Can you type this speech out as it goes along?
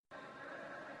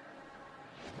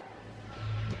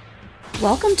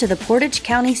Welcome to the Portage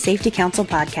County Safety Council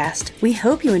podcast. We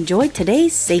hope you enjoyed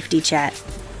today's safety chat.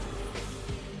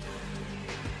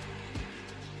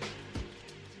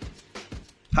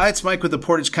 Hi, it's Mike with the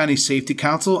Portage County Safety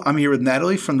Council. I'm here with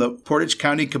Natalie from the Portage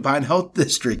County Combined Health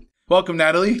District. Welcome,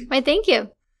 Natalie. Why, thank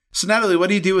you. So, Natalie, what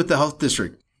do you do with the health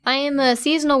district? I am a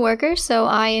seasonal worker, so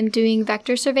I am doing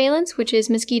vector surveillance, which is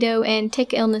mosquito and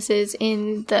tick illnesses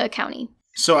in the county.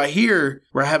 So I hear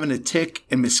we're having a tick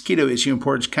and mosquito issue in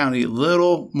Portage County a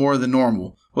little more than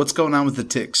normal. What's going on with the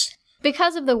ticks?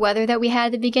 Because of the weather that we had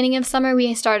at the beginning of summer,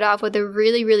 we started off with a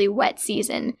really, really wet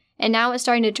season. And now it's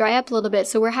starting to dry up a little bit,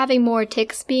 so we're having more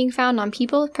ticks being found on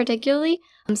people particularly.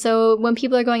 So when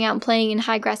people are going out and playing in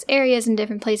high grass areas and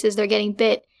different places, they're getting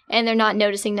bit and they're not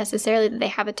noticing necessarily that they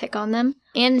have a tick on them.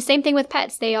 And same thing with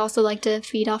pets. They also like to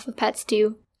feed off of pets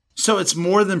too. So it's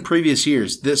more than previous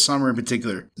years, this summer in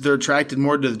particular. They're attracted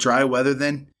more to the dry weather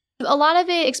then? A lot of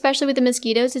it, especially with the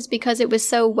mosquitoes, is because it was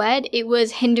so wet, it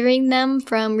was hindering them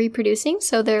from reproducing,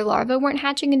 so their larvae weren't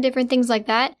hatching and different things like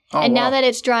that. Now that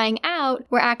it's drying out,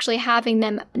 we're actually having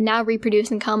them now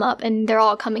reproduce and come up, and they're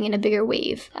all coming in a bigger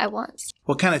wave at once.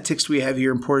 What kind of ticks do we have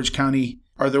here in Portage County?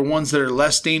 Are there ones that are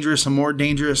less dangerous and more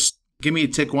dangerous? Give me a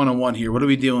tick 101 here. What are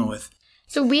we dealing with?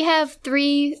 So we have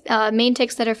three main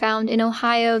ticks that are found in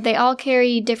Ohio. They all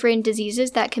carry different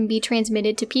diseases that can be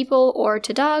transmitted to people or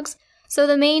to dogs. So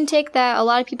the main tick that a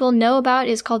lot of people know about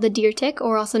is called the deer tick,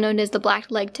 or also known as the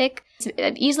black leg tick.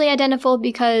 It's easily identifiable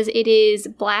because it is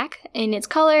black in its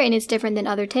color and it's different than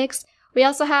other ticks. We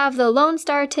also have the Lone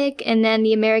Star tick and then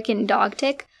the American dog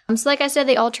tick. So like I said,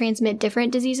 they all transmit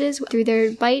different diseases through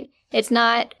their bite. It's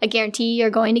not a guarantee you're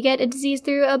going to get a disease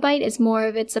through a bite. It's more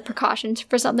of it's a precaution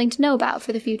for something to know about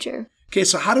for the future. Okay,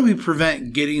 so how do we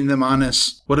prevent getting them on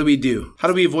us? What do we do? How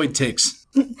do we avoid ticks?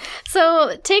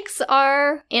 So ticks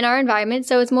are in our environment,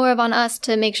 so it's more of on us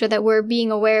to make sure that we're being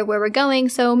aware of where we're going.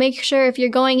 So make sure if you're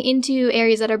going into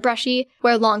areas that are brushy,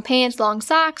 wear long pants, long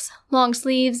socks, long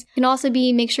sleeves. And also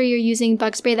make sure you're using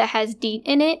bug spray that has DEET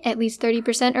in it, at least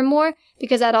 30% or more,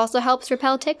 because that also helps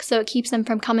repel ticks, so it keeps them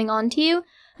from coming onto you.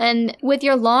 And with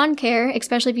your lawn care,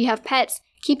 especially if you have pets,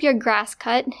 keep your grass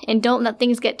cut and don't let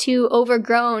things get too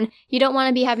overgrown. You don't want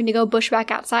to be having to go bushwhack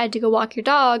outside to go walk your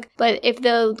dog, but if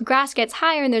the grass gets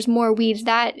higher and there's more weeds,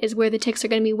 that is where the ticks are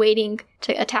going to be waiting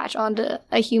to attach onto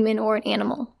a human or an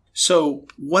animal. So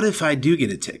what if I do get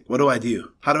a tick? What do I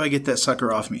do? How do I get that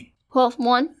sucker off me? Well,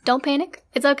 one, don't panic.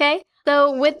 It's okay.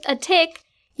 So with a tick,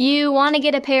 you want to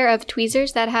get a pair of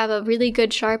tweezers that have a really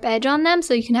good sharp edge on them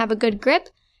so you can have a good grip.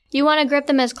 You want to grip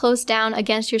them as close down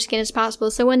against your skin as possible.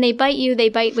 So when they bite you, they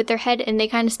bite with their head and they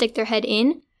kind of stick their head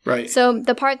in. Right. So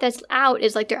the part that's out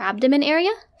is like their abdomen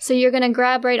area. So you're going to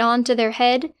grab right onto their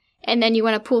head and then you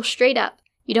want to pull straight up.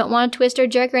 You don't want to twist or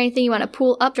jerk or anything. You want to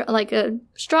pull up like a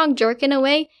strong jerk in a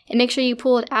way and make sure you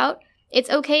pull it out. It's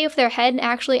okay if their head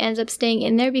actually ends up staying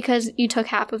in there because you took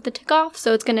half of the tick off,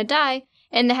 so it's going to die.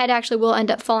 And the head actually will end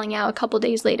up falling out a couple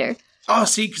days later. Oh,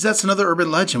 see, because that's another urban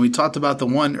legend. We talked about the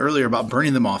one earlier about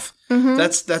burning them off. Mm-hmm.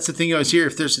 That's the thing you always hear.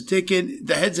 If there's a ticket,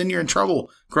 the head's in, you're in trouble.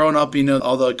 Growing up,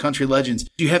 all the country legends.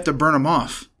 You have to burn them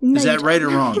off. No, is that right or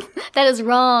wrong? That is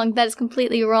wrong. That is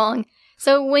completely wrong.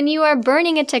 So when you are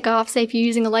burning a tick off, say if you're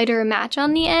using a lighter or a match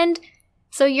on the end,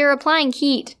 so you're applying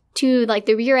heat to like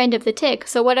the rear end of the tick.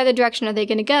 So what other direction are they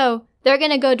going to go? They're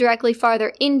going to go directly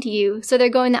farther into you. So they're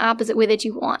going the opposite way that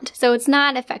you want. So it's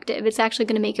not effective. It's actually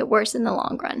going to make it worse in the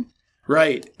long run.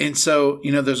 Right. And so,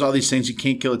 there's all these things. You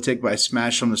can't kill a tick by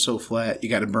smashing them so flat. You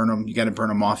got to burn them. You got to burn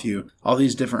them off you. All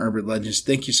these different urban legends.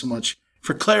 Thank you so much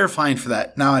for clarifying for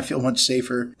that. Now I feel much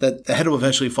safer that the head will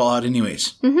eventually fall out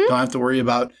anyways. Mm-hmm. Don't have to worry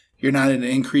about you're not at an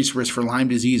increased risk for Lyme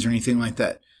disease or anything like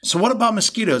that. So what about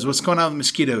mosquitoes? What's going on with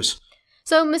mosquitoes?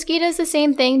 So mosquitoes, the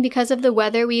same thing. Because of the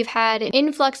weather, we've had an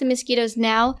influx of mosquitoes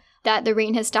now that the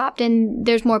rain has stopped and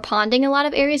there's more ponding in a lot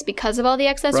of areas because of all the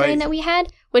excess rain that we had,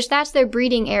 which that's their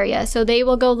breeding area. So they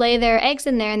will go lay their eggs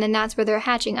in there and then that's where they're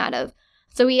hatching out of.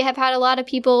 So we have had a lot of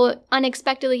people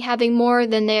unexpectedly having more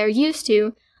than they're used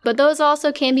to, but those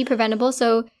also can be preventable.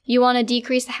 So you want to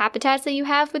decrease the habitats that you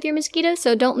have with your mosquitoes.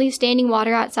 So don't leave standing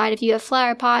water outside if you have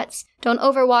flower pots. Don't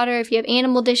overwater. If you have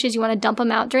animal dishes, you want to dump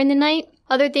them out during the night.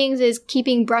 Other things is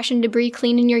keeping brush and debris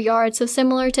clean in your yard. So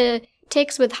similar to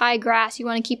ticks with high grass, you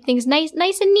want to keep things nice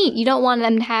and neat. You don't want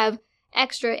them to have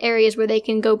extra areas where they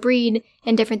can go breed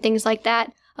and different things like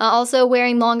that. Also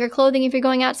wearing longer clothing if you're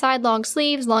going outside, long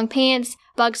sleeves, long pants.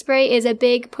 Bug spray is a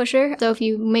big pusher. So if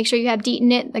you make sure you have DEET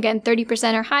in it, again,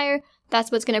 30% or higher, that's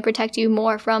what's going to protect you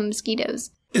more from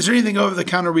mosquitoes. Is there anything over the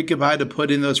counter we could buy to put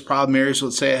in those problem areas?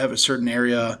 Let's say I have a certain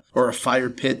area or a fire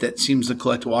pit that seems to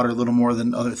collect water a little more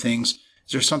than other things.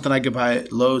 Is there something I could buy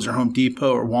at Lowe's or Home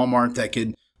Depot or Walmart that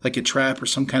could, like a trap or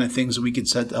some kind of things that we could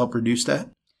set to help reduce that?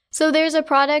 So there's a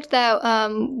product that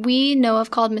we know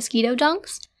of called mosquito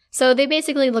dunks. So they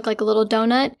basically look like a little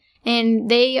donut, and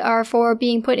they are for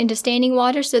being put into standing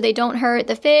water so they don't hurt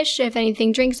the fish. If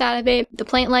anything drinks out of it, the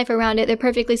plant life around it, they're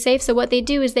perfectly safe. So what they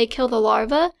do is they kill the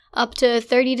larva up to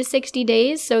 30 to 60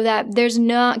 days so that there's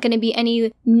not going to be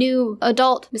any new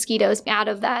adult mosquitoes out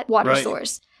of that water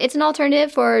source. It's an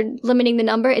alternative for limiting the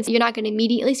number. You're not going to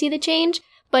immediately see the change,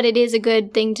 but it is a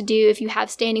good thing to do if you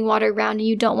have standing water around and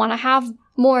you don't want to have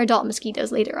more adult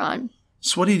mosquitoes later on.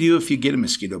 So what do you do if you get a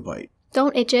mosquito bite?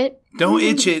 Don't itch it. Don't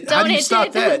itch it. How do you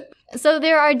stop that? So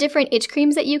there are different itch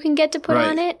creams that you can get to put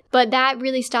on it, but that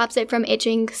really stops it from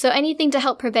itching. So anything to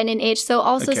help prevent an itch. So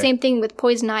also same thing with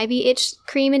poison ivy itch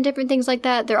cream and different things like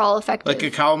that. They're all effective. Like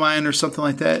a calamine or something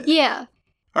like that? Yeah.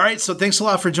 All right. So thanks a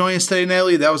lot for joining us today,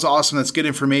 Natalie. That was awesome. That's good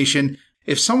information.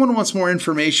 If someone wants more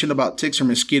information about ticks or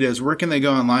mosquitoes, where can they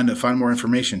go online to find more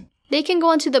information? They can go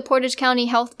onto the Portage County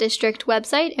Health District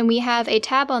website, and we have a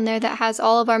tab on there that has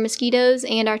all of our mosquitoes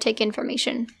and our tick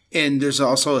information. And there's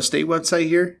also a state website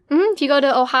here? Mm-hmm. If you go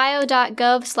to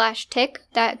ohio.gov/tick,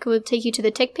 that would take you to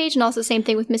the tick page, and also same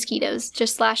thing with mosquitoes,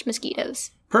 just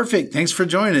 /mosquitoes. Perfect. Thanks for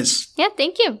joining us. Yeah,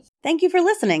 thank you. Thank you for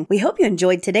listening. We hope you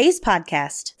enjoyed today's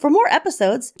podcast. For more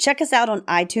episodes, check us out on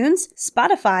iTunes,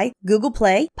 Spotify, Google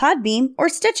Play, Podbean, or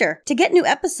Stitcher. To get new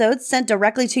episodes sent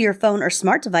directly to your phone or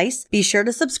smart device, be sure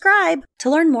to subscribe. To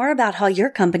learn more about how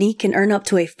your company can earn up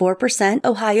to a 4%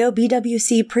 Ohio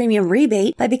BWC premium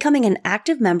rebate by becoming an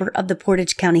active member of the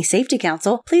Portage County Safety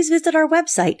Council, please visit our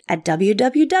website at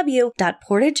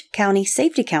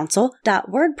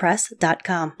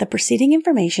www.portagecounty.wordpress.com. The preceding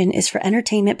information is for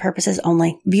entertainment purposes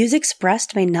only. Views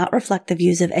expressed may not reflect the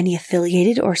views of any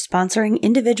affiliated or sponsoring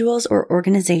individuals or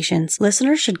organizations.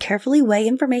 Listeners should carefully weigh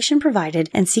information provided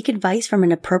and seek advice from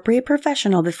an appropriate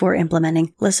professional before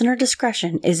implementing. Listener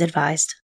discretion is advised.